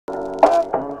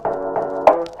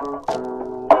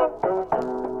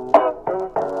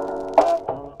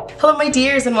my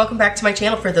dears, and welcome back to my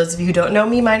channel. For those of you who don't know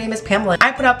me, my name is Pamela.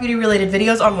 I put out beauty related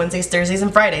videos on Wednesdays, Thursdays,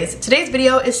 and Fridays. Today's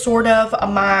video is sort of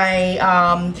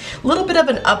my little bit of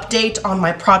an update on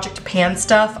my Project Pan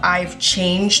stuff. I've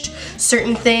changed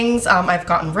certain things. I've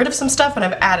gotten rid of some stuff and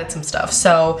I've added some stuff.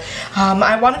 So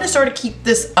I wanted to sort of keep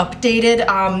this updated,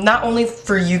 not only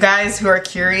for you guys who are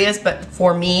curious, but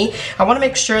for me. I want to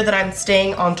make sure that I'm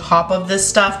staying on top of this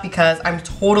stuff because I'm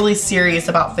totally serious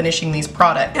about finishing these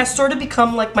products. It has sort of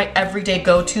become like my everyday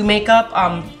go-to makeup.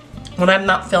 When I'm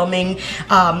not filming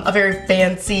a very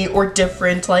fancy or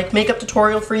different like makeup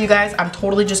tutorial for you guys, I'm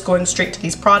totally just going straight to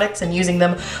these products and using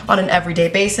them on an everyday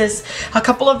basis. A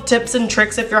couple of tips and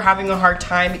tricks if you're having a hard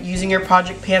time using your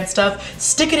Project Pan stuff: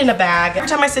 stick it in a bag. Every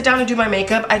time I sit down and do my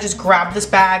makeup, I just grab this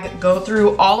bag, go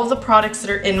through all of the products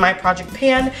that are in my Project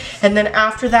Pan, and then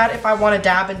after that, if I want to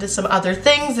dab into some other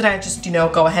things, then I just, you know,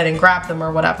 go ahead and grab them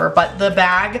or whatever. But the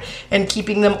bag and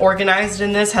keeping them organized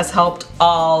in this has helped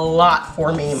a lot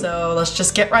for me. So let's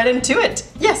just get right into it.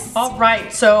 Yes.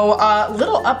 Alright, so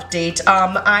little update.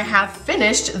 I have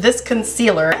finished this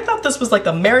concealer. I thought this was like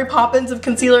a Mary Poppins of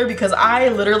concealer because I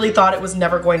literally thought it was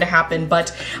never going to happen,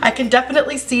 but I can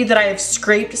definitely see that I have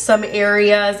scraped some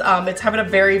areas. It's having a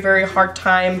very, very hard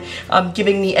time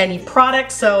giving me any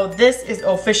product, so this is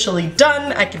officially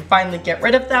done. I can finally get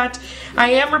rid of that. I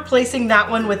am replacing that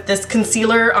one with this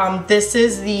concealer. This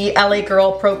is the LA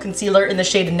Girl Pro Concealer in the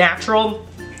shade Natural.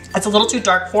 It's a little too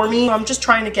dark for me. I'm just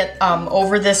trying to get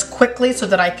over this quickly so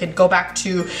that I could go back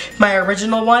to my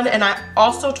original one. And I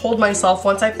also told myself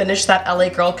once I finish that LA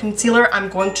Girl concealer, I'm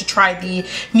going to try the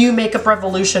new Makeup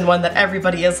Revolution one that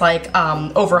everybody is like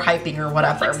overhyping or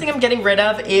whatever. Next thing I'm getting rid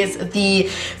of is the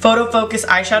Photo Focus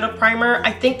eyeshadow primer.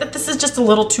 I think that this is just a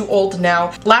little too old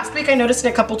now. Last week I noticed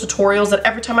in a couple tutorials that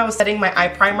every time I was setting my eye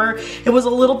primer, it was a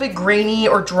little bit grainy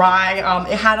or dry.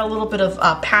 It had a little bit of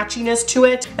patchiness to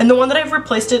it. And the one that I've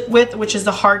replaced it with, which is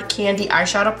the Hard Candy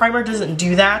eyeshadow primer, doesn't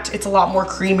do that. It's a lot more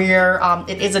creamier.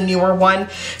 It is a newer one.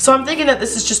 So I'm thinking that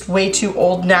this is just way too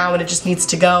old now and it just needs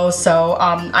to go. So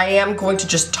I am going to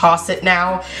just toss it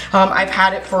now. I've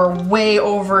had it for way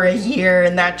over a year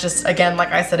and that just, again, like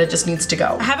I said, it just needs to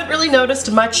go. I haven't really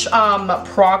noticed much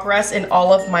progress in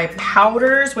all of my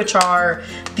powders, which are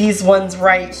these ones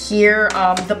right here.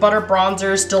 The Butter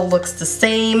Bronzer still looks the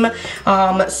same.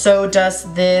 So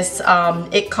does this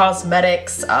IT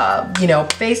Cosmetics you know,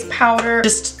 face powder.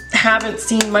 Just haven't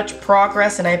seen much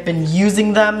progress and I've been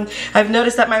using them. I've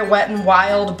noticed that my Wet n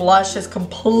Wild blush has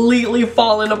completely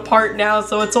fallen apart now,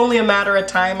 so it's only a matter of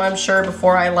time, I'm sure,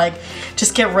 before I like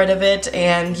just get rid of it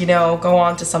and, you know, go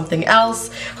on to something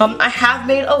else. I have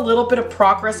made a little bit of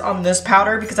progress on this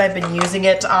powder because I've been using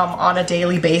it on a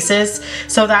daily basis,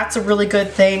 so that's a really good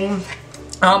thing.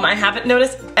 I haven't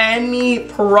noticed any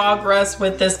progress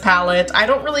with this palette. I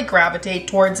don't really gravitate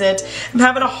towards it. I'm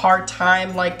having a hard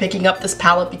time like picking up this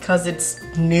palette because it's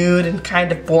nude and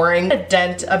kind of boring. A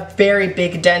dent, a very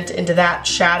big dent into that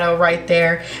shadow right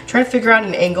there. I'm trying to figure out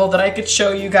an angle that I could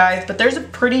show you guys, but there's a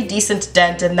pretty decent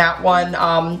dent in that one.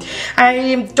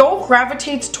 I don't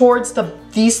gravitate towards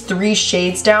these three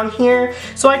shades down here,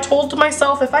 so I told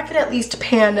myself if I could at least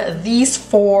pan these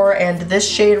four and this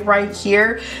shade right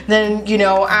here, then, you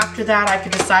know, after that I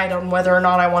could decide on whether or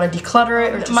not I want to declutter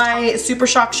it. Or just my Super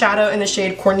Shock shadow in the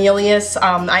shade Cornelious,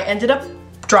 I ended up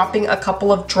dropping a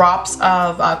couple of drops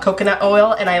of coconut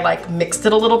oil and I like mixed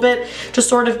it a little bit to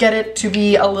sort of get it to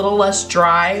be a little less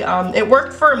dry. It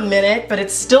worked for a minute, but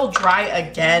it's still dry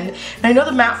again. And I know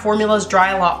the matte formulas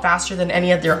dry a lot faster than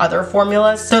any of their other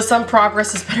formulas, so some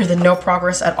progress is better than no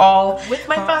progress at all. With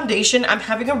my foundation, I'm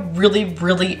having a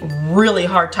really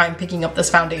hard time picking up this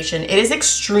foundation. It is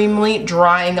extremely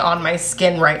drying on my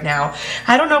skin right now.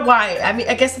 I don't know why. I mean,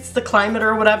 I guess it's the climate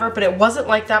or whatever, but it wasn't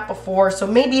like that before, so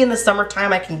maybe in the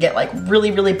summertime I can get like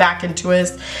really back into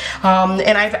it.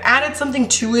 And I've added something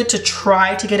to it to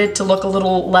try to get it to look a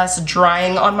little less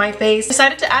drying on my face. I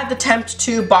decided to add the Tempt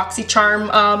 2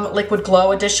 BoxyCharm Liquid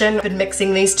Glow Edition. I've been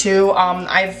mixing these two.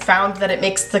 I've found that it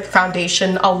makes the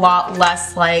foundation a lot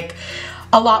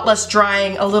less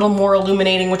drying, a little more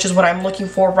illuminating, which is what I'm looking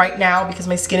for right now because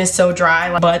my skin is so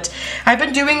dry. But I've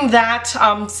been doing that.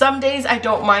 Some days I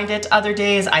don't mind it, other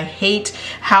days I hate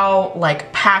how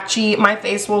like patchy my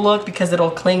face will look because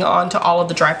it'll cling on to all of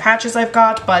the dry patches I've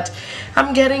got, but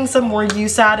I'm getting some more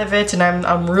use out of it and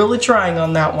I'm really trying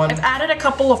on that one. I've added a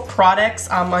couple of products.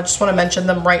 I just want to mention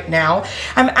them right now.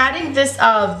 I'm adding this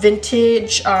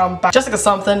Vintage by Jessica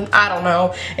something, I don't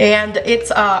know, and it's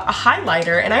a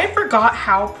highlighter, and I forgot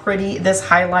how pretty this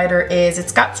highlighter is.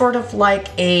 It's got sort of like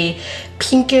a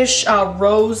pinkish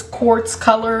rose quartz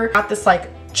color. Got this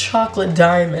like chocolate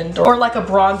diamond or like a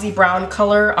bronzy brown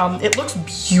color. It looks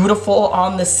beautiful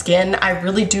on the skin. I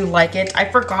really do like it. I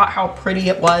forgot how pretty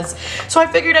it was, so I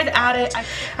figured I'd add it.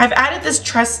 I've added this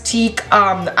TRESTIQUE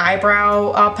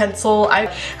eyebrow pencil.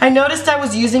 I noticed I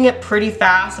was using it pretty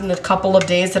fast in the couple of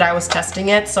days that I was testing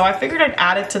it, so I figured I'd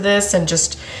add it to this and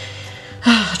just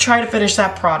try to finish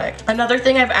that product. Another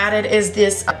thing I've added is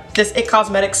this IT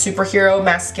Cosmetics Superhero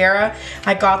Mascara.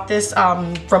 I got this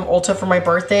from Ulta for my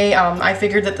birthday. I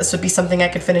figured that this would be something I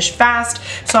could finish fast,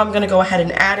 so I'm gonna go ahead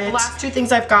and add it. The last two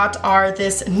things I've got are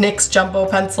this NYX Jumbo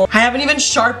Pencil. I haven't even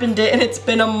sharpened it and it's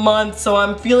been a month, so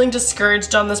I'm feeling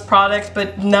discouraged on this product,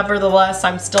 but nevertheless,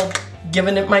 I'm still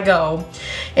giving it my go.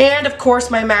 And of course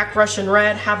my MAC Russian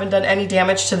Red. Haven't done any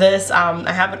damage to this.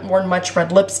 I haven't worn much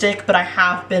red lipstick, but I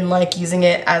have been like using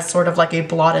it as sort of like a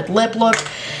blotted lip look.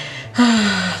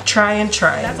 Try and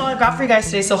try. That's all I've got for you guys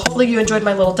today, so hopefully you enjoyed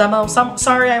my little demo.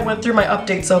 Sorry I went through my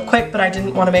update so quick, but I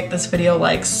didn't want to make this video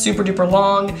like super duper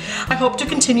long. I hope to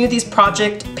continue these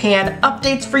project pan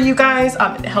updates for you guys.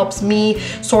 It helps me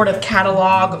sort of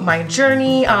catalog my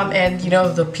journey, and you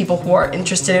know, the people who are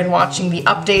interested in watching the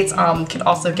updates can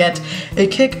also get a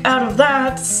kick out of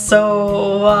that.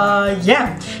 So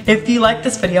yeah, if you like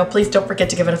this video, please don't forget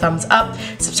to give it a thumbs up,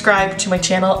 subscribe to my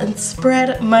channel, and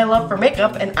spread my love for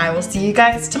makeup, and I will see you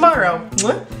guys tomorrow.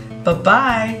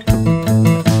 Bye-bye.